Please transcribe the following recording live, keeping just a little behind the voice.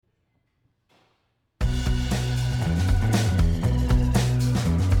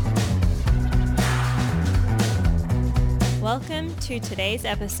Welcome to today's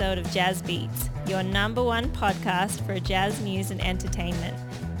episode of Jazz Beats, your number one podcast for jazz news and entertainment.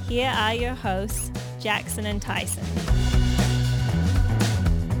 Here are your hosts, Jackson and Tyson.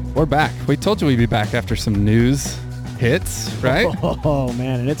 We're back. We told you we'd be back after some news hits, right? Oh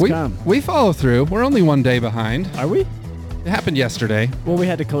man, and it's come. We follow through. We're only one day behind. Are we? It happened yesterday. Well, we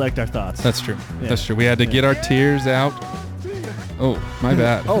had to collect our thoughts. That's true. Yeah. That's true. We had to get our tears out. Oh, my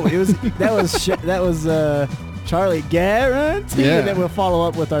bad. That was Charlie guarantee that we'll follow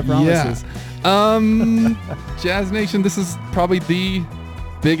up with our promises. Yeah. Jazz Nation, this is probably the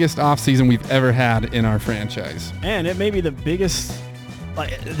biggest offseason we've ever had in our franchise. And it may be the biggest.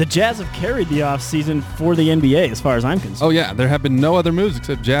 The Jazz have carried the offseason for the NBA as far as I'm concerned. Oh, yeah. There have been no other moves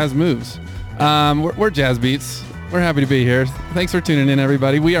except Jazz moves. We're Jazz Beats. We're happy to be here. Thanks for tuning in,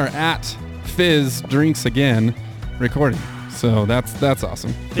 everybody. We are at Fizz Drinks Again recording. So that's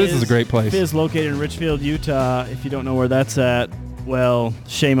awesome. Fizz is a great place. Fizz located in Richfield, Utah. If you don't know where that's at, well,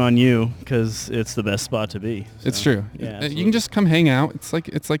 shame on you, because it's the best spot to be. So, it's true. Yeah, you can just come hang out.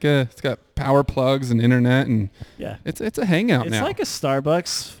 It's got power plugs and internet, and it's a hangout now. It's like a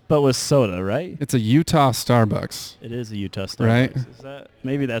Starbucks, but with soda, right? It's a Utah Starbucks. It is a Utah Starbucks. Right?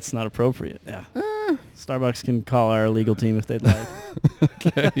 Maybe that's not appropriate. Yeah. Starbucks can call our legal team if they'd like.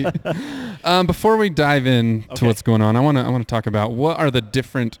 Okay. Before we dive in to what's going on, I want to talk about what are the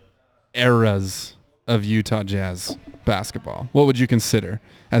different eras of Utah Jazz basketball. What would you consider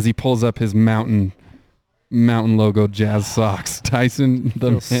as he pulls up his mountain logo Jazz socks? Tyson,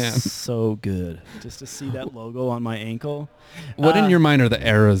 the man. So good just to see that logo on my ankle. What in your mind are the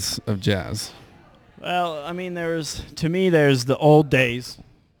eras of Jazz? Well, I mean, there's the old days,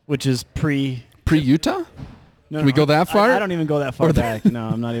 which is pre-Utah? Can we go that far? I don't even go that far back. No,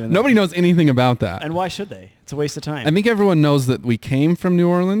 I'm not even. Nobody knows anything about that. And why should they? It's a waste of time. I think everyone knows that we came from New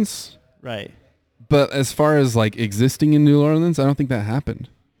Orleans. Right. But as far as like existing in New Orleans, I don't think that happened.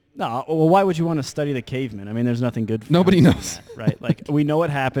 No, well, why would you want to study the cavemen? I mean, there's nothing good for Nobody knows. that, right? Like, we know what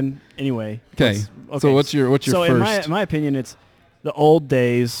happened anyway. Okay. So what's your first? So in my opinion, it's the old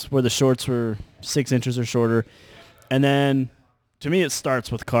days where the shorts were 6 inches or shorter. And then, to me, it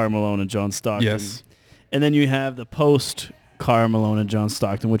starts with Karl Malone and John Stockton. Yes. And then you have the post-Karl Malone and John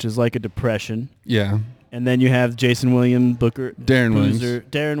Stockton, which is like a depression. Yeah. And then you have Jason Williams,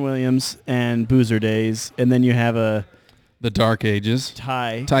 Darren Williams, and Boozer days. And then you have the Dark Ages.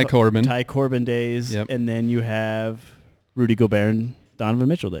 Ty Corbin days. Yep. And then you have Rudy Gobert and Donovan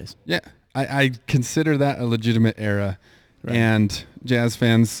Mitchell days. Yeah. I consider that a legitimate era. Right. And Jazz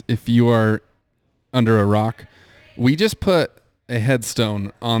fans, if you are under a rock, we just put a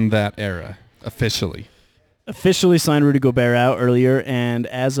headstone on that era officially. Officially signed Rudy Gobert out earlier, and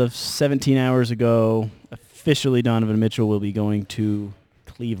as of 17 hours ago, officially Donovan Mitchell will be going to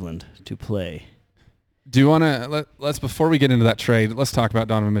Cleveland to play. Do you want to, let's before we get into that trade, let's talk about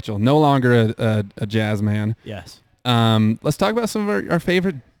Donovan Mitchell. No longer a Jazz man. Yes. Let's talk about some of our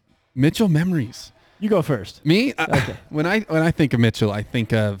favorite Mitchell memories. You go first. Me? Okay. When I think of Mitchell, I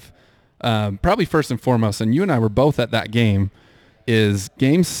think of probably first and foremost, and you and I were both at that game, is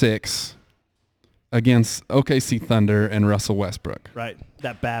Game 6 against OKC Thunder and Russell Westbrook. Right,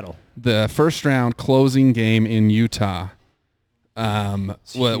 that battle. The first round closing game in Utah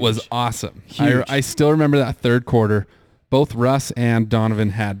was awesome. I still remember that third quarter. Both Russ and Donovan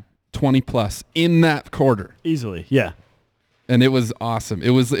had 20-plus in that quarter. Easily, yeah. And it was awesome.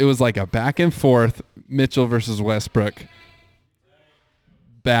 It was like a back and forth Mitchell versus Westbrook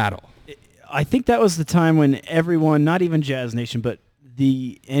battle. I think that was the time when everyone, not even Jazz Nation, but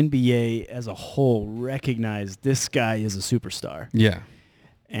the NBA as a whole recognized this guy is a superstar. Yeah.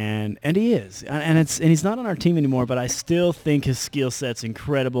 And he is. And he's not on our team anymore, but I still think his skill set's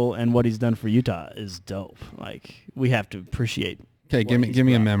incredible, and what he's done for Utah is dope. Like, we have to appreciate. Okay, give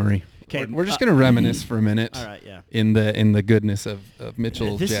me a memory. Okay, we're just going to reminisce for a minute. All right, yeah. In the goodness of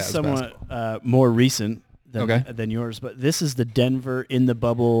Mitchell This Jazz is somewhat basketball. more recent than yours, but this is the Denver in the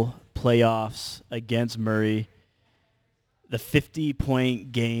bubble playoffs against Murray. The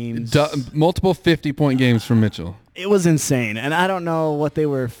 50-point games. Multiple 50-point games from Mitchell. It was insane. And I don't know what they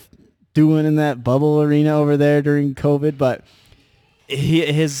were doing in that bubble arena over there during COVID, but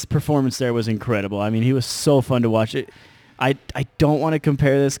his performance there was incredible. I mean, he was so fun to watch. I don't want to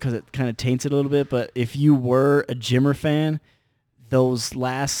compare this because it kind of taints it a little bit, but if you were a Jimmer fan, those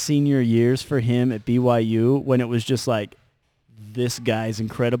last senior years for him at BYU, when it was just like, this guy's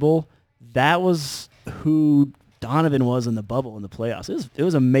incredible, that was who Donovan was in the bubble in the playoffs. It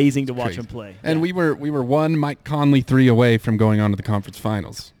was amazing to watch him play. And we were one Mike Conley 3 away from going on to the conference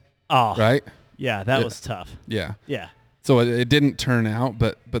finals. Oh, right? Yeah, that was tough. Yeah. Yeah. So it didn't turn out,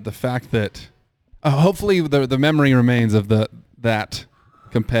 but the fact that Hopefully the memory remains of that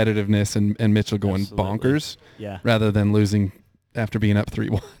competitiveness and Mitchell going Absolutely. bonkers Yeah. rather than losing after being up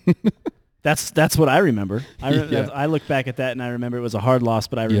 3-1. That's what I remember. Yeah. I look back at that and I remember it was a hard loss,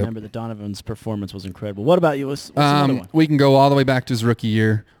 but I remember that Donovan's performance was incredible. What about you? What's another one? We can go all the way back to his rookie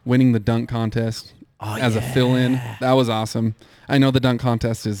year, winning the dunk contest as a fill-in. That was awesome. I know the dunk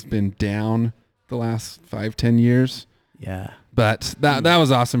contest has been down the last 5-10 years. Yeah. But that was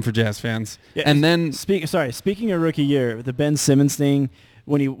awesome for Jazz fans. Yeah, and then speaking of rookie year, the Ben Simmons thing,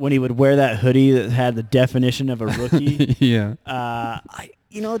 when he would wear that hoodie that had the definition of a rookie. Yeah.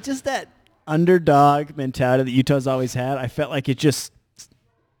 Just that underdog mentality that Utah's always had. I felt like it just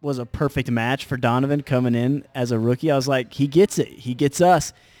was a perfect match for Donovan coming in as a rookie. I was like, he gets it. He gets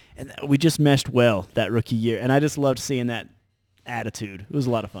us. And we just meshed well that rookie year. And I just loved seeing that attitude. It was a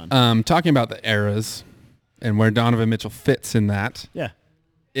lot of fun. Talking about the eras and where Donovan Mitchell fits in that. Yeah.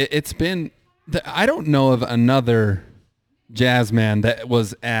 It's been, I don't know of another Jazz man that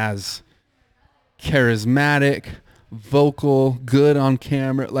was as charismatic, vocal, good on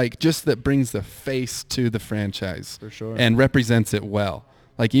camera, like just that brings the face to the franchise. For sure. And represents it well.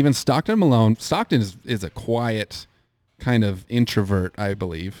 Like even Stockton Malone, Stockton is a quiet kind of introvert, I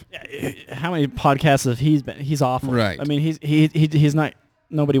believe. How many podcasts have he's been? He's awful. Right. I mean, he's not,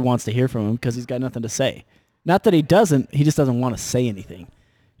 nobody wants to hear from him because he's got nothing to say. Not that he doesn't, he just doesn't want to say anything.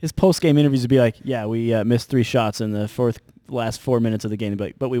 His post-game interviews would be like, yeah, we missed 3 shots in the last 4 minutes of the game.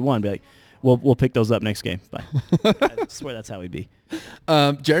 But we won. Be like, we'll pick those up next game. Bye. I swear that's how he'd be.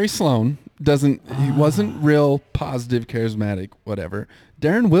 Jerry Sloan he wasn't real positive, charismatic, whatever.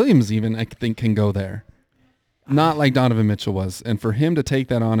 Darren Williams even, I think, can go there. Not like Donovan Mitchell was. And for him to take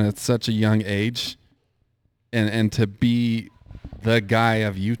that on at such a young age and to be the guy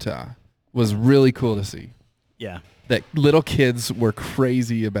of Utah was really cool to see. Yeah. That little kids were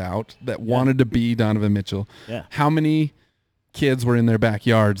crazy about, that wanted to be Donovan Mitchell. Yeah. How many kids were in their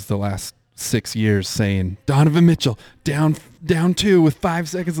backyards the last 6 years saying, Donovan Mitchell, down 2 with 5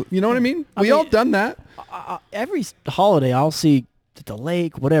 seconds. You know what I mean? We all done that. Every holiday I'll see at the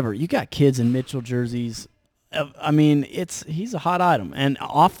lake, whatever. You got kids in Mitchell jerseys. I mean, he's a hot item. And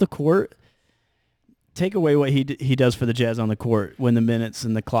off the court, take away what he does for the Jazz on the court when the minutes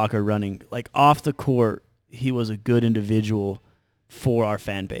and the clock are running. Like off the court, he was a good individual for our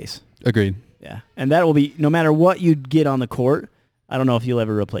fan base. Agreed. Yeah. And that will be, no matter what you get on the court, I don't know if you'll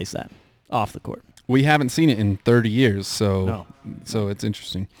ever replace that off the court. We haven't seen it in 30 years, so it's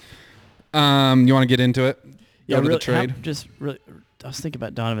interesting. You want to get into it? Yeah, Go to really, the trade? I was thinking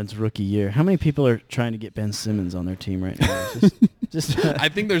about Donovan's rookie year. How many people are trying to get Ben Simmons on their team right now? I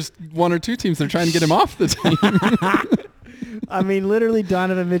think there's 1 or 2 teams that are trying to get him off the team. I mean, literally,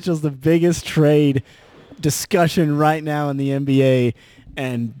 Donovan Mitchell's the biggest trade discussion right now in the NBA,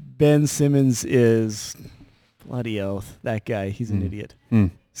 and Ben Simmons is bloody oath. That guy, he's an idiot.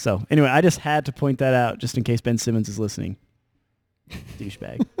 So anyway, I just had to point that out just in case Ben Simmons is listening.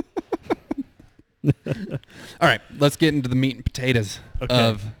 Douchebag. All right, let's get into the meat and potatoes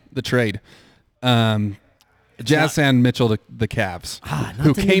of the trade. Jazz and Mitchell, the Cavs,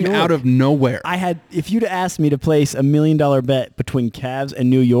 who came out of nowhere. If you'd asked me to place $1 million bet between Cavs and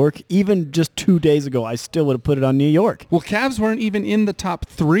New York, even just 2 days ago, I still would have put it on New York. Well, Cavs weren't even in the top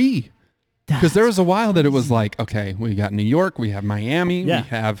 3. Because there was a while that it was like, okay, we got New York, we have Miami, we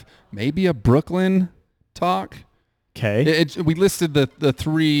have maybe a Brooklyn talk. Okay. We listed the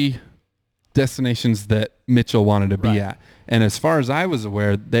 3 destinations that Mitchell wanted to be at. And as far as I was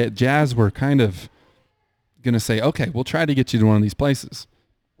aware, the Jazz were kind of going to say, okay, we'll try to get you to one of these places.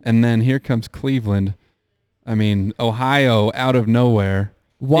 And then here comes Cleveland. I mean, Ohio out of nowhere.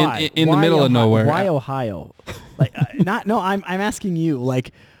 Why? In the middle of nowhere. Why Ohio? I'm asking you,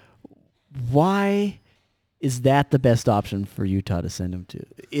 like, why is that the best option for Utah to send him to?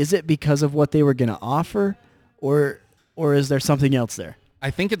 Is it because of what they were going to offer, or is there something else there? I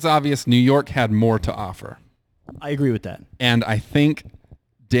think it's obvious New York had more to offer. I agree with that. And I think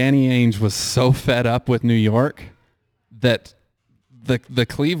Danny Ainge was so fed up with New York that the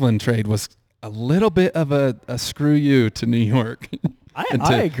Cleveland trade was a little bit of a screw you to New York.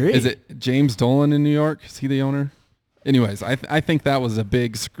 I agree. Is it James Dolan in New York? Is he the owner? Anyways, I think that was a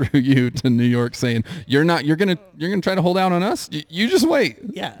big screw you to New York, saying you're gonna try to hold out on us. You just wait.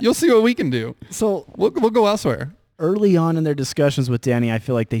 Yeah, you'll see what we can do. So we'll go elsewhere. Early on in their discussions with Danny, I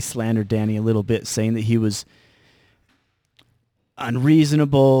feel like they slandered Danny a little bit, saying that he was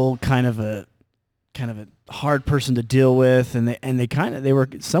unreasonable, kind of a hard person to deal with, and they were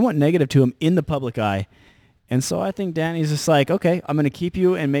somewhat negative to him in the public eye. And so I think Danny's just like, okay, I'm going to keep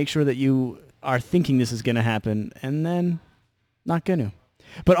you and make sure that you are thinking this is going to happen, and then not going to.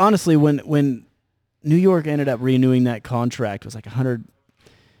 But honestly, when New York ended up renewing that contract. It was like $100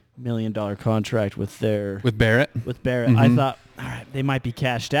 million contract with Barrett. With Barrett. I thought, all right, they might be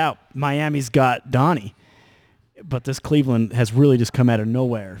cashed out. Miami's got Donnie. But this Cleveland has really just come out of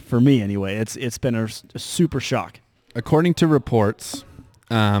nowhere, for me anyway. It's been a super shock. According to reports,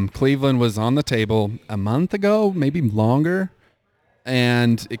 Cleveland was on the table a month ago, maybe longer,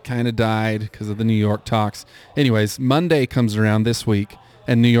 and it kind of died because of the New York talks. Anyways, Monday comes around this week,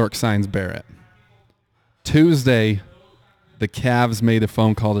 and New York signs Barrett. Tuesday, the Cavs made a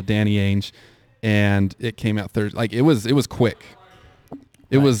phone call to Danny Ainge, and it came out Thursday. Like it was quick.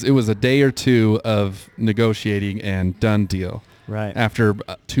 It was a day or two of negotiating and done deal. Right. After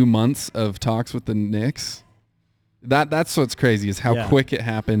 2 months of talks with the Knicks. That's what's crazy is how quick it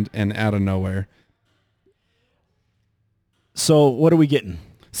happened and out of nowhere. So what are we getting?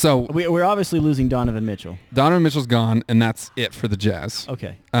 So we're obviously losing Donovan Mitchell. Donovan Mitchell's gone, and that's it for the Jazz.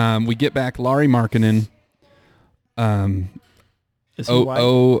 Okay. We get back Lauri Markkanen. Ocher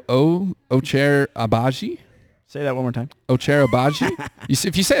Abaji. Say that one more time. Ocher Abaji.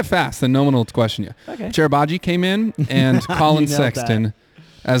 If you say it fast, then no one will question you. Okay. Ocher Abaji came in, and Colin Sexton,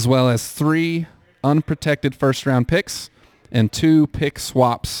 as well as 3 unprotected first-round picks and 2 pick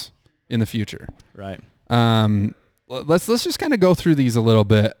swaps in the future. Right. Let's just kind of go through these a little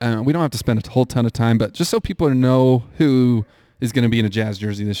bit. We don't have to spend a whole ton of time, but just so people know who is going to be in a Jazz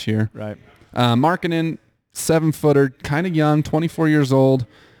jersey this year. Right. Markkanen, 7-footer, kind of young, 24 years old.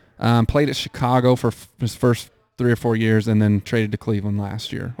 Played at Chicago for his first 3 or 4 years, and then traded to Cleveland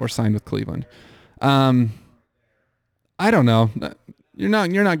last year, or signed with Cleveland. I don't know. You're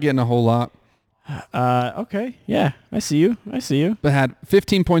not getting a whole lot. Okay. Yeah, I see you. But had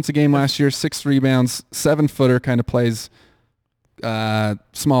 15 points a game last year, 6 rebounds, 7-footer, kind of plays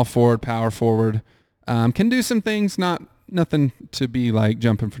small forward, power forward. Can do some things, nothing to be like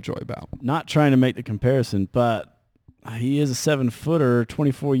jumping for joy about. Not trying to make the comparison, but he is a 7-footer,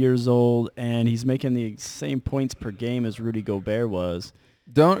 24 years old, and he's making the same points per game as Rudy Gobert was.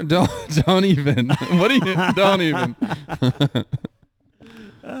 Don't even. What are you? Don't even.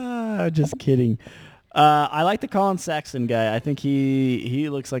 Just kidding. I like the Colin Sexton guy. I think he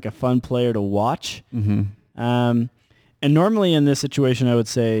looks like a fun player to watch. Mm-hmm. And normally in this situation, I would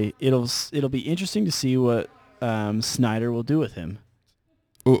say it'll be interesting to see what Snyder will do with him.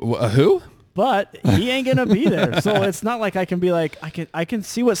 Who? But he ain't gonna be there, so it's not like I can be like I can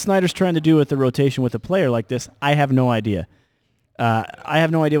see what Snyder's trying to do with the rotation with a player like this. I have no idea. I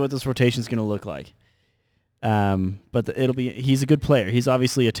have no idea what this rotation is gonna look like. But he's a good player. He's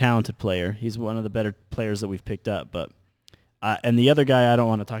obviously a talented player. He's one of the better players that we've picked up. But and the other guy I don't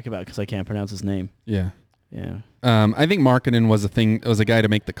want to talk about because I can't pronounce his name. Yeah. Yeah. I think Markkanen was a guy to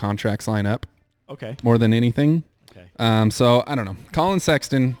make the contracts line up. Okay. More than anything. Okay. So I don't know. Colin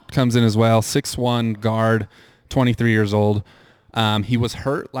Sexton comes in as well, 6'1", guard, 23 years old. He was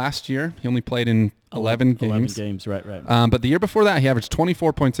hurt last year. He only played in 11 games. 11 games, right. But the year before that, he averaged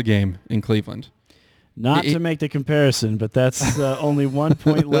 24 points a game in Cleveland. Not to make the comparison, but that's only 1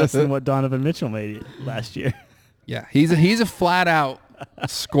 point less than what Donovan Mitchell made last year. Yeah, he's a flat-out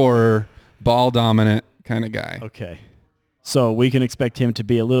scorer, ball-dominant kind of guy. Okay. So we can expect him to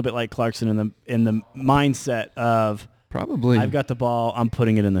be a little bit like Clarkson in the mindset of probably I've got the ball, I'm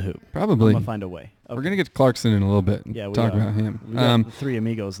putting it in the hoop. Probably. I'm gonna find a way. Okay. We're gonna get to Clarkson in a little bit. Yeah, we talk are. about him. We got 3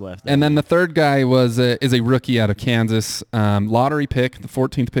 amigos left. And then the third guy is a rookie out of Kansas, lottery pick, the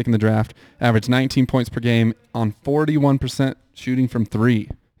 14th pick in the draft, averaged 19 points per game on 41% shooting from 3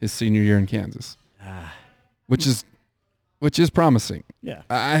 his senior year in Kansas, which is promising. Yeah,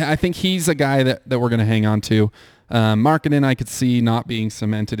 I think he's a guy that we're gonna hang on to. Markkanen, I could see not being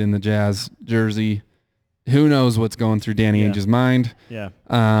cemented in the Jazz jersey. Who knows what's going through Danny Ainge's mind? Yeah.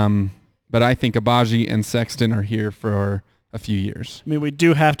 But I think Abaji and Sexton are here for a few years. I mean, we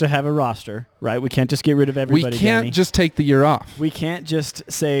do have to have a roster, right? We can't just get rid of everybody. We can't just take the year off. We can't just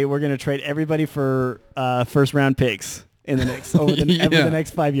say we're going to trade everybody for first-round picks in the next over the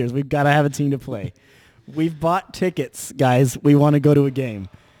next 5 years. We've got to have a team to play. We've bought tickets, guys. We want to go to a game.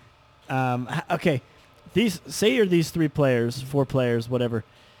 Okay. These 3 players, 4 players, whatever,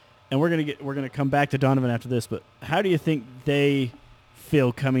 and we're gonna come back to Donovan after this. But how do you think they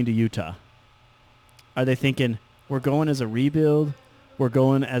feel coming to Utah? Are they thinking we're going as a rebuild? We're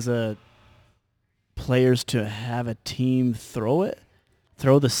going as a players to have a team throw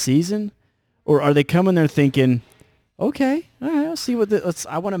the season, or are they coming there thinking, okay, all right, I'll see what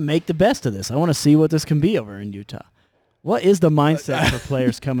I want to make the best of this. I want to see what this can be over in Utah. What is the mindset for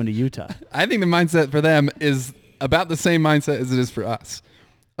players coming to Utah? I think the mindset for them is about the same mindset as it is for us,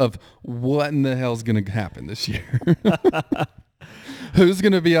 of what in the hell is going to happen this year. Who's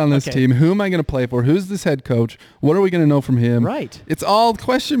going to be on this team? Who am I going to play for? Who's this head coach? What are we going to know from him? Right. It's all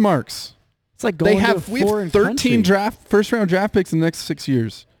question marks. It's like going to a foreign country. 13 first-round draft picks in the next 6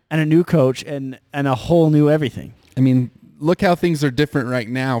 years. And a new coach and a whole new everything. I mean, look how things are different right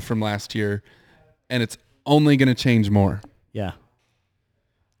now from last year, and it's only going to change more. Yeah.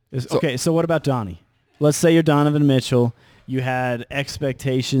 So what about Donnie? Let's say you're Donovan Mitchell. You had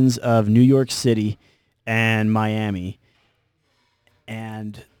expectations of New York City and Miami,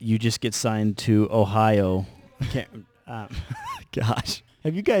 and you just get signed to Ohio. Gosh.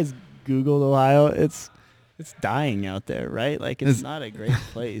 Have you guys Googled Ohio? It's dying out there, right? Like, it's not a great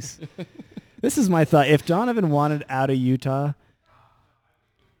place. This is my thought. If Donovan wanted out of Utah,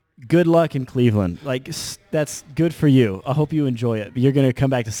 good luck in Cleveland. Like, that's good for you. I hope you enjoy it. But you're going to come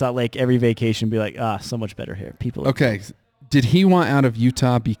back to Salt Lake every vacation and be like, so much better here. People. Okay. Did he want out of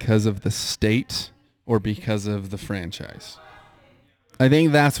Utah because of the state or because of the franchise? I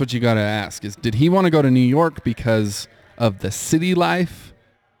think that's what you got to ask is, did he want to go to New York because of the city life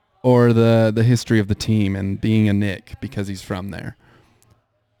or the history of the team and being a Knick because he's from there?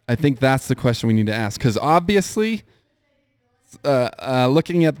 I think that's the question we need to ask, because obviously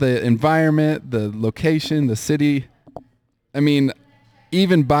looking at the environment, the location, the city, I mean,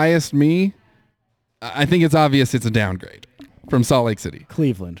 even biased me, I think it's obvious it's a downgrade from Salt Lake City.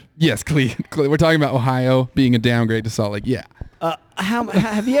 Cleveland. Yes, Cleveland. We're talking about Ohio being a downgrade to Salt Lake. Yeah. How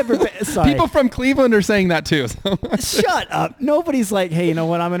have you ever been? Sorry. People from Cleveland are saying that too. Shut up. Nobody's like, hey, you know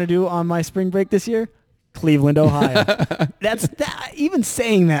what I'm going to do on my spring break this year? Cleveland, Ohio. Even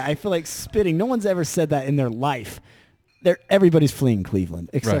saying that, I feel like spitting. No one's ever said that in their life. Everybody's fleeing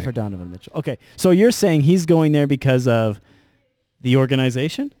Cleveland except for Donovan Mitchell. Okay, so you're saying he's going there because of the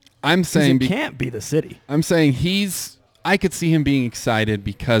organization? I'm saying it can't be the city. I'm saying I could see him being excited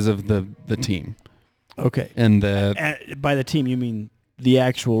because of the team. Okay. And by the team, you mean the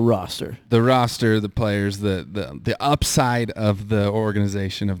actual roster? The roster, the players, the upside of the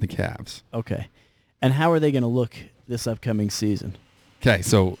organization of the Cavs. Okay. And how are they going to look this upcoming season? Okay,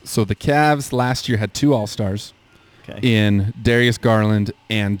 so the Cavs last year had 2 All-Stars in Darius Garland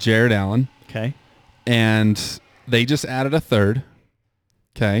and Jared Allen. Okay. And they just added a third.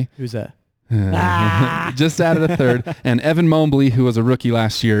 Okay. Who's that? Just added a third. And Evan Mobley, who was a rookie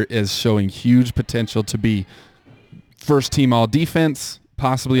last year, is showing huge potential to be first-team all-defense,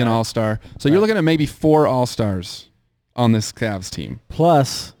 possibly an all-star. So you're looking at maybe 4 all-stars on this Cavs team.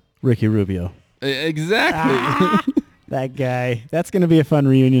 Plus Ricky Rubio. Exactly. That guy. That's going to be a fun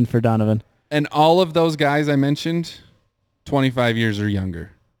reunion for Donovan. And all of those guys I mentioned, 25 years or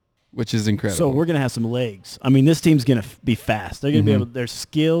younger, which is incredible. So we're going to have some legs. I mean, this team's going to be fast. They're going to be able. They're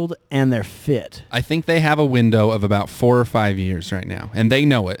skilled and they're fit. I think they have a window of about 4 or 5 years right now, and they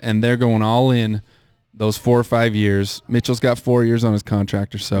know it, and they're going all in those 4 or 5 years. Mitchell's got 4 years on his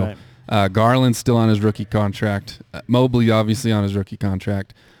contract or so. Right. Garland's still on his rookie contract. Mobley obviously on his rookie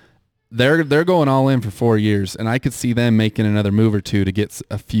contract. They're going all in for 4 years, and I could see them making another move or two to get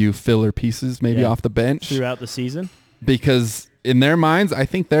a few filler pieces maybe off the bench. Throughout the season? Because in their minds, I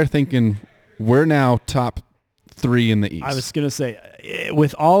think they're thinking we're now top 3 in the East. I was going to say,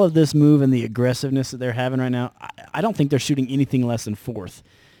 with all of this move and the aggressiveness that they're having right now, I don't think they're shooting anything less than 4th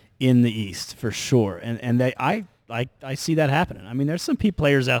in the East for sure. And I see that happening. I mean, there's some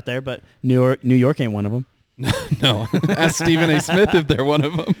players out there, but New York ain't one of them. No. Ask Stephen A. Smith if they're one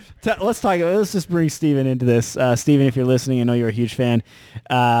of them. Let's just bring Stephen into this. Stephen, if you're listening, I know you're a huge fan.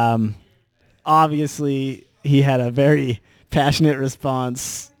 Obviously, he had a very passionate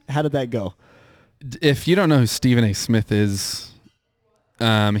response. How did that go? If you don't know who Stephen A. Smith is,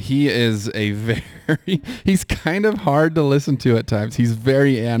 he is he's kind of hard to listen to at times. He's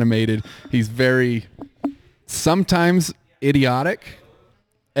very animated. He's very sometimes idiotic,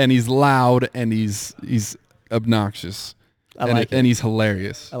 and he's loud, and he's obnoxious. And he's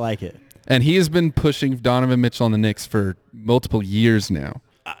hilarious. I like it. And he has been pushing Donovan Mitchell on the Knicks for multiple years now.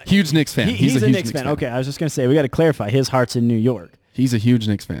 Huge Knicks fan. He's a huge Knicks fan. Okay, I was just going to say, we got to clarify. His heart's in New York. He's a huge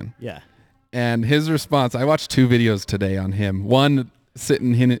Knicks fan. Yeah. And his response, I watched 2 videos today on him. One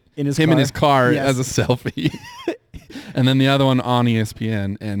sitting in his car as a selfie. And then the other one on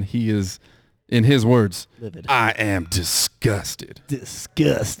ESPN. And he is, in his words, livid. I am disgusted.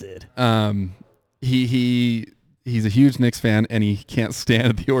 Disgusted. He's a huge Knicks fan, and he can't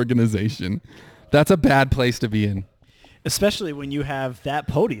stand the organization. That's a bad place to be in. Especially when you have that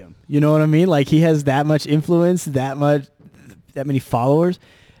podium. You know what I mean? Like, he has that much influence, that many followers.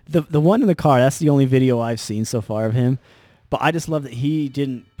 The one in the car, that's the only video I've seen so far of him. But I just love that he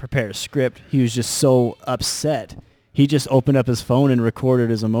didn't prepare a script. He was just so upset. He just opened up his phone and recorded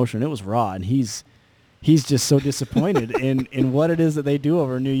his emotion. It was raw, and he's he's just so disappointed in what it is that they do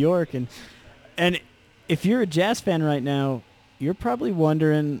over in New York. And if you're a Jazz fan right now, you're probably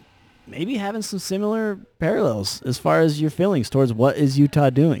wondering, maybe having some similar parallels as far as your feelings towards what is Utah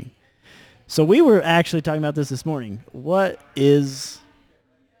doing. So we were actually talking about this morning. What is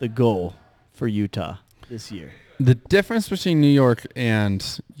the goal for Utah this year? The difference between New York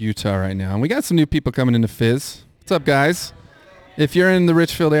and Utah right now, and we got some new people coming into Fizz. What's up, guys? If you're in the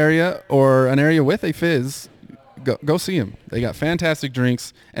Richfield area or an area with a Fizz, go see them. They got fantastic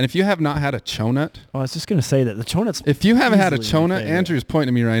drinks. And if you have not had a chonut. Oh, I was just going to say that. The chonut's If you haven't had a chonut, Andrew's pointing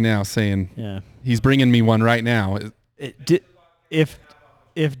at me right now saying he's bringing me one right now. If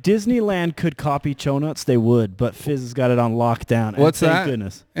Disneyland could copy chonuts, they would, but Fizz has got it on lockdown. What's that? Thank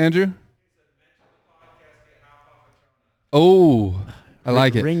goodness. Andrew? Oh, I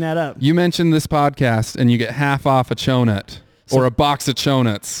like it. Bring that up. You mentioned this podcast, and you get half off a chonut or a box of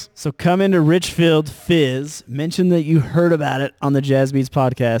chonuts. So come into Richfield Fizz, mention that you heard about it on the Jazz Beats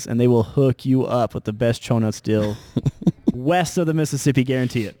podcast, and they will hook you up with the best chonut deal west of the Mississippi.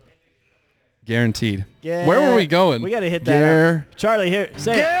 Guarantee it. Guaranteed. Yeah. Where were we going? We got to hit that up. Charlie, here,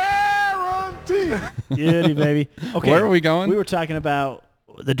 say Guaranteed. it. Beauty, baby. Okay. Where are we going? We were talking about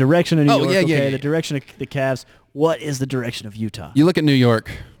the direction of New York, yeah. the direction of the Cavs. What is the direction of Utah? You look at New York,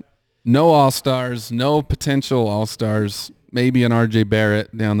 no All-Stars, no potential All-Stars, maybe an R.J.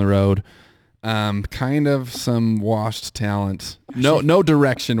 Barrett down the road, kind of some washed talent, no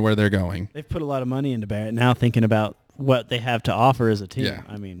direction where they're going. They've put a lot of money into Barrett now, thinking about what they have to offer as a team. Yeah.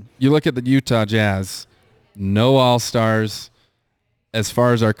 I mean, you look at the Utah Jazz, no All-Stars. As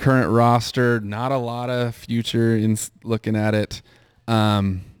far as our current roster, not a lot of future in looking at it.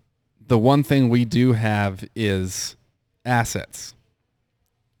 The one thing we do have is assets,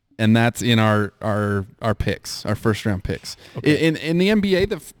 and that's in our picks, our first-round picks. Okay. In the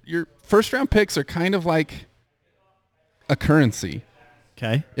NBA, your first-round picks are kind of like a currency.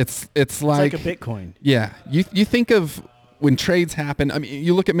 Okay. It's like a Bitcoin. Yeah. You think of when trades happen. I mean,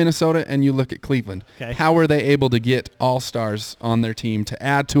 you look at Minnesota and you look at Cleveland. Okay. How were they able to get all-stars on their team to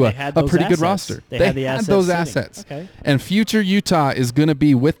add to a pretty good roster? They had those assets. Okay. And future Utah is going to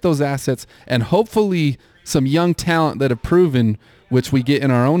be with those assets and hopefully some young talent that have proven, which we get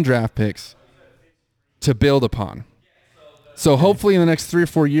in our own draft picks, to build upon. So hopefully in the next 3 or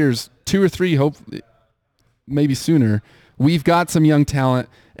 4 years, 2 or 3, hopefully, maybe sooner, we've got some young talent,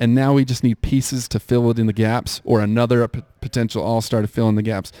 and now we just need pieces to fill it in the gaps or another potential all-star to fill in the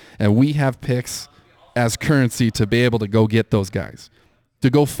gaps. And we have picks as currency to be able to go get those guys, to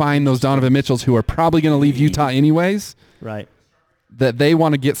go find those Donovan Mitchells who are probably going to leave Utah anyways. Right. That they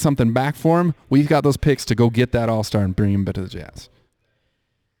want to get something back for him. We've got those picks to go get that all-star and bring him back to the Jazz.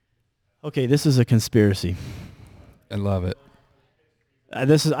 Okay, this is a conspiracy. I love it. I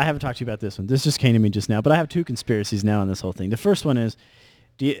haven't talked to you about this one. This just came to me just now, but I have 2 conspiracies now on this whole thing. The first one is,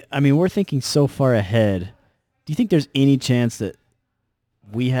 we're thinking so far ahead. Do you think there's any chance that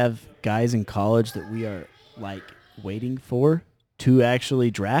we have guys in college that we are like waiting for to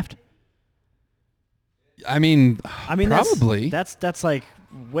actually draft? I mean probably. That's like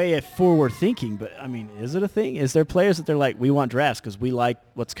way forward thinking, but I mean, is it a thing? Is there players that they're like, we want drafts because we like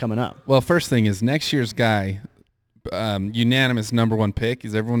what's coming up? Well, first thing is next year's guy, unanimous number 1 pick,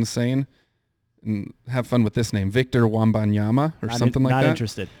 is everyone saying? And have fun with this name, Victor Wembanyama or something like that. Not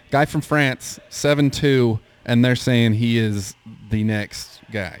interested. Guy from France, 7'2", and they're saying he is the next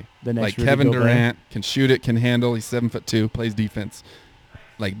guy. The next like Rudy Kevin Gobert. Durant, can shoot it, can handle. He's 7'2", plays defense.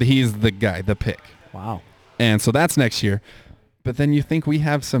 Like he's the guy, the pick. Wow. And so that's next year. But then you think we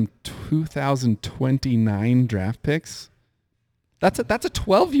have some 2029 draft picks? That's a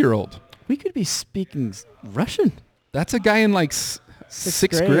 12-year-old. We could be speaking Russian. That's a guy in like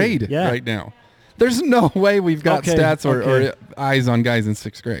sixth grade right now. There's no way we've got stats or eyes on guys in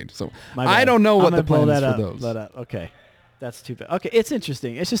 6th grade. So I don't know what the plan is for those. Okay. That's too bad. Okay, it's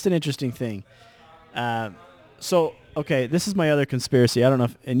interesting. It's just an interesting thing. This is my other conspiracy. I don't know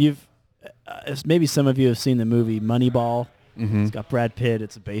if, and you've, maybe some of you have seen the movie Moneyball. Mm-hmm. It's got Brad Pitt.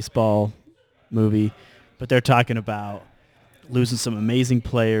 It's a baseball movie. But they're talking about losing some amazing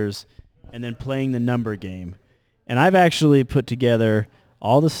players and then playing the number game. And I've actually put together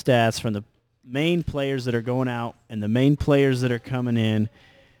all the stats from the main players that are going out and the main players that are coming in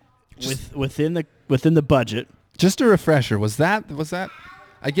within the budget. Just a refresher, was that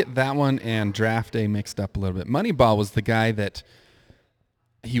I get that one and Draft Day mixed up a little bit. Moneyball was the guy that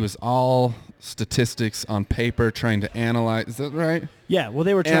he was all statistics on paper trying to analyze. Is that right? Yeah, well,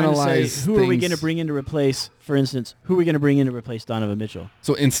 they were trying to Analyze say, who are we things. going to bring in to replace, for instance, who are we going to bring in to replace Donovan Mitchell?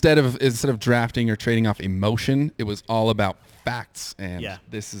 So instead of drafting or trading off emotion, it was all about facts, and Yeah.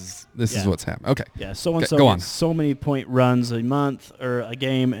 this is Yeah. what's happening. Okay. Yeah, so-and-so Go on. gets so many point runs a month or a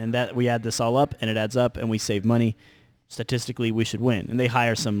game, and that we add this all up, and it adds up, and we save money. Statistically, we should win. And they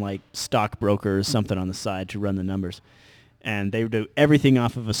hire some like stockbroker or something on the side to run the numbers. And they do everything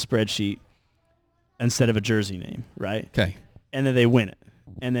off of a spreadsheet instead of a jersey name, right? Okay. And then they win it.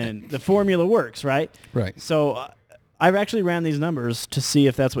 And then the formula works, right? Right. So I've actually ran these numbers to see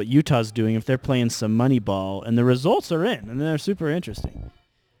if that's what Utah's doing, if they're playing some money ball, and the results are in, and they're super interesting.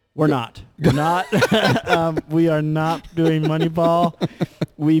 We're not. We're not. We are not doing money ball.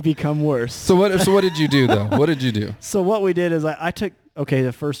 We become worse. So what did you do though? What did you do? So what we did is I took,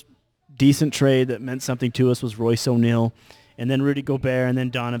 the first decent trade that meant something to us was Royce O'Neal, and then Rudy Gobert, and then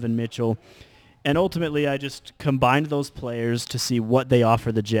Donovan Mitchell. And ultimately, I just combined those players to see what they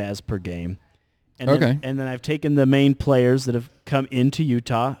offer the Jazz per game. And Okay. Then I've taken the main players that have come into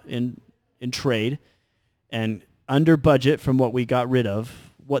Utah in trade and under budget from what we got rid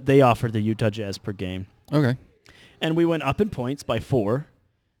of, what they offered the Utah Jazz per game. Okay. And we went up in points by 4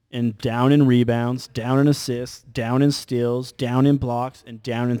 and down in rebounds, down in assists, down in steals, down in blocks, and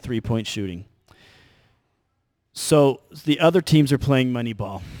down in three-point shooting. So the other teams are playing money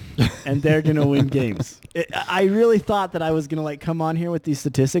ball, and they're going to win games. I really thought that I was going to come on here with these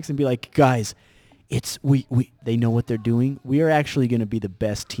statistics and be like, guys, they know what they're doing. We are actually going to be the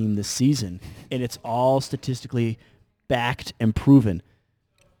best team this season, and it's all statistically backed and proven,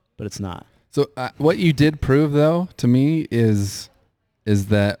 but it's not. So what you did prove though to me is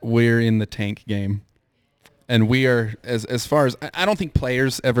that we're in the tank game, and we are as far as I don't think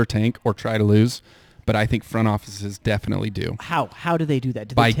players ever tank or try to lose. But I think front offices definitely do. How do they do that?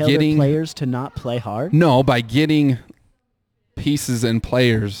 Do By they tell getting- their players to not play hard? No, by getting pieces and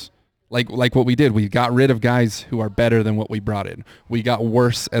players like what we did. We got rid of guys who are better than what we brought in. We got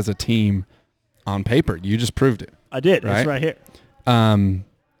worse as a team on paper. You just proved it. I did. Right? It's right here.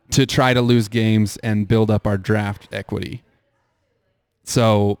 To try to lose games and build up our draft equity.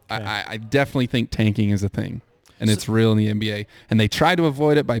 So Okay. I definitely think tanking is a thing. And it's real in the NBA. And they try to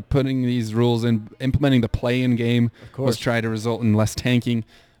avoid it by putting these rules in, implementing the play-in game was try to result in less tanking.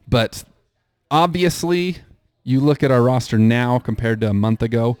 But obviously, you look at our roster now compared to a month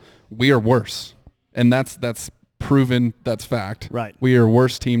ago, we are worse. And that's proven, that's fact. Right. We are a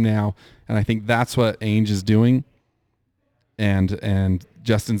worse team now, and I think that's what Ainge is doing. And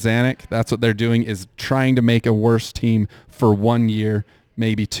Justin Zanuck, that's what they're doing, is trying to make a worse team for 1 year,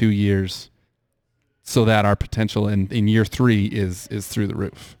 maybe 2 years, so that our potential in year 3 is through the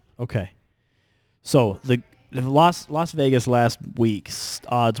roof. Okay. So the Las Vegas last week's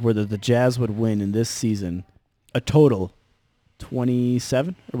odds were that the Jazz would win in this season a total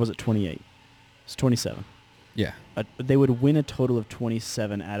 27, or was it 28? It's 27. Yeah. They would win a total of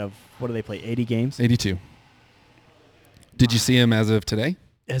 27 out of, what do they play, 80 games? 82. Did you see him as of today?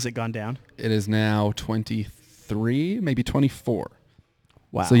 Has it gone down? It is now 23, maybe 24.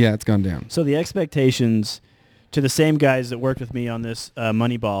 Wow. So, yeah, it's gone down. So the expectations to the same guys that worked with me on this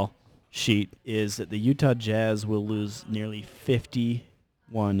Moneyball sheet is that the Utah Jazz will lose nearly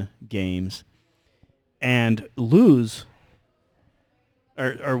 51 games and lose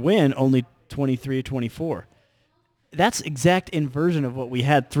or win only 23 or 24. That's exact inversion of what we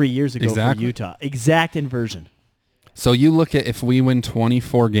had 3 years ago for Utah. Exact inversion. So you look at if we win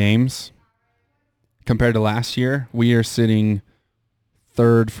 24 games compared to last year, we are sitting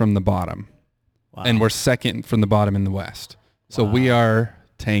third from the bottom. Wow. And we're second from the bottom in the West. So we are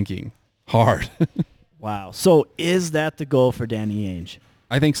tanking hard. Wow. So is that the goal for Danny Ainge?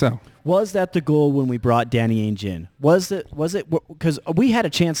 I think so. Was that the goal when we brought Danny Ainge in? Was it because we had a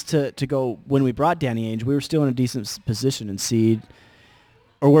chance to go when we brought Danny Ainge, we were still in a decent position in seed,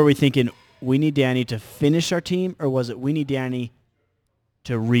 or were we thinking we need Danny to finish our team, or was it we need Danny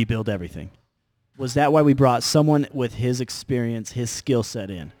to rebuild everything? Was that why we brought someone with his experience, his skill set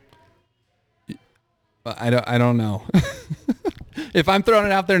in? I don't know. If I'm throwing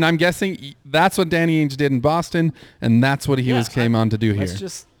it out there, and I'm guessing that's what Danny Ainge did in Boston, and that's what he came on to do here. Let's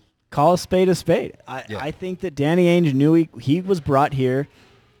just call a spade a spade. I think that Danny Ainge knew he was brought here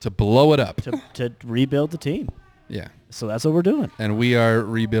to blow it up, to rebuild the team. Yeah. So that's what we're doing. And we are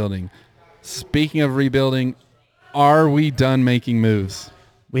rebuilding. Speaking of rebuilding, are we done making moves?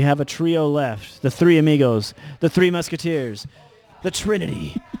 We have a trio left. The three amigos, the three musketeers, the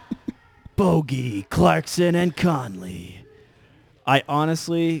Trinity, Bogey, Clarkson, and Conley. I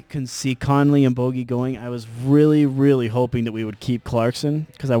honestly can see Conley and Bogey going. I was really, really hoping that we would keep Clarkson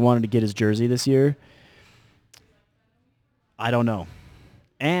because I wanted to get his jersey this year. I don't know.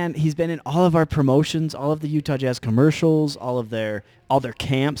 And he's been in all of our promotions, all of the Utah Jazz commercials, all their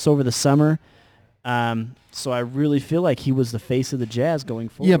camps over the summer. So I really feel like he was the face of the Jazz going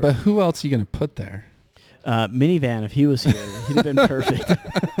forward. Yeah, but who else are you going to put there? Minivan, if he was here, he'd have been perfect.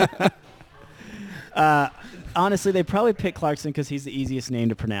 Honestly, they probably picked Clarkson because he's the easiest name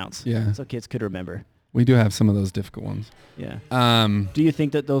to pronounce. Yeah. So kids could remember. We do have some of those difficult ones. Yeah. Do you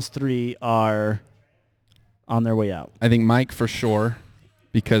think that those three are on their way out? I think Mike for sure,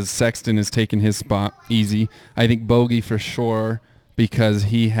 because Sexton has taken his spot easy. I think Bogey for sure, because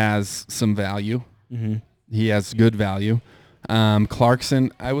he has some value. Mm-hmm. He has good value.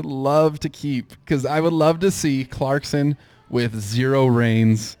 Clarkson, I would love to keep, because I would love to see Clarkson with 0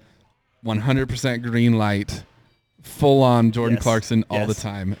 reins, 100% green light, full-on Jordan Clarkson all the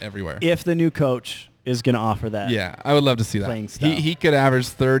time, everywhere. If the new coach is going to offer that. Yeah, I would love to see that. Playing style. He could average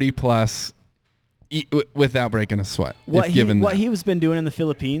 30-plus without breaking a sweat. What he's been doing in the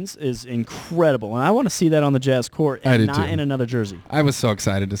Philippines is incredible, and I want to see that on the Jazz court and not in another jersey. I was so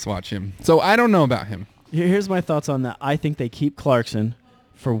excited to watch him. So I don't know about him. Here's my thoughts on that. I think they keep Clarkson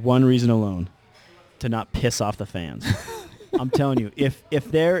for one reason alone, to not piss off the fans. I'm telling you,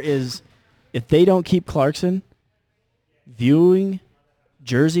 if they don't keep Clarkson, viewing,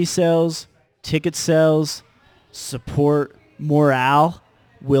 jersey sales, ticket sales, support, morale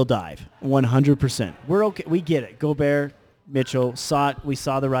will dive 100%. We're okay. We get it. Gobert, Mitchell, we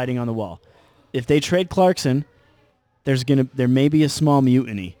saw the writing on the wall. If they trade Clarkson, there may be a small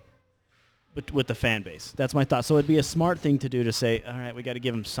mutiny with the fan base. That's my thought. So it'd be a smart thing to do to say, all right, we got to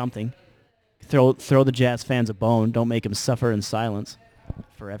give him something. Throw the Jazz fans a bone. Don't make them suffer in silence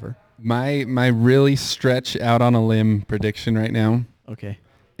forever. My really stretch out on a limb prediction right now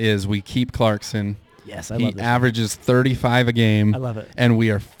is we keep Clarkson. Yes, I love He averages 35 a game. I love it. And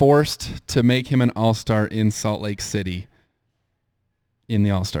we are forced to make him an all-star in Salt Lake City in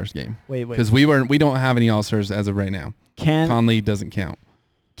the All-Stars game. Wait. Because we don't have any all-stars as of right now. Conley doesn't count.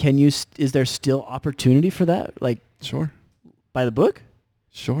 Is there still opportunity for that? Like, sure. By the book?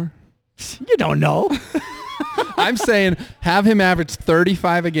 Sure. You don't know. I'm saying have him average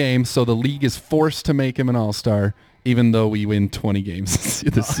 35 a game so the league is forced to make him an all-star even though we win 20 games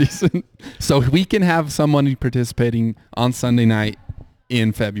this season. So we can have someone participating on Sunday night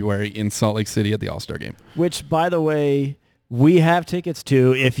in February in Salt Lake City at the All-Star game. Which, by the way, we have tickets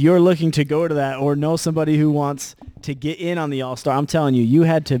to. If you're looking to go to that or know somebody who wants to get in on the All-Star, I'm telling you, you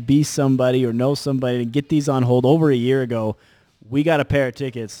had to be somebody or know somebody to get these on hold over a year ago. We got a pair of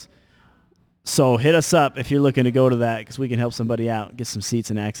tickets. So hit us up if you're looking to go to that because we can help somebody out, get some seats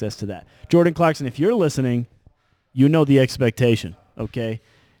and access to that. Jordan Clarkson, if you're listening, you know the expectation, okay?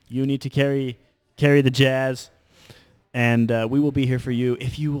 You need to carry the Jazz, and we will be here for you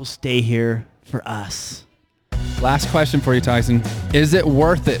if you will stay here for us. Last question for you, Tyson. Is it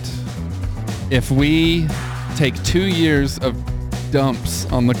worth it if we take 2 years of dumps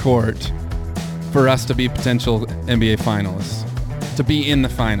on the court for us to be potential NBA finalists? To be in the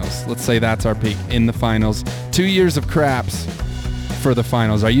finals. Let's say that's our peak, in the finals. 2 years of craps for the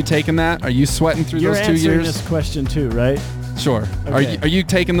finals. Are you taking that? Are you sweating through those 2 years? You're answering this question too, right? Sure. Okay. Are you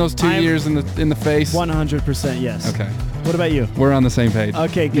taking those 2 years in the face? 100% yes. Okay. What about you? We're on the same page.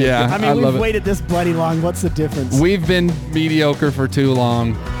 Okay, good. Yeah, I mean, we've waited this bloody long. What's the difference? We've been mediocre for too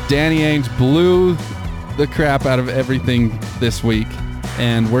long. Danny Ainge blew the crap out of everything this week,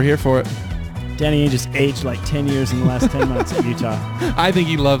 and we're here for it. Danny Ainge just aged like 10 years in the last 10 months in Utah. I think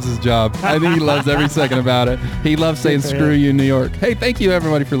he loves his job. I think he loves every second about it. He loves saying screw you, New York. Hey, thank you,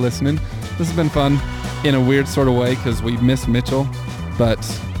 everybody, for listening. This has been fun in a weird sort of way because we miss Mitchell. But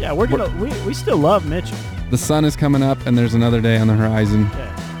yeah, we still love Mitchell. The sun is coming up, and there's another day on the horizon.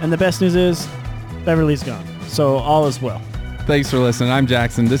 Yeah. And the best news is Beverly's gone. So all is well. Thanks for listening. I'm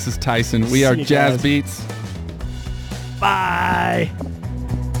Jackson. This is Tyson. We are Jazz Beats. Bye.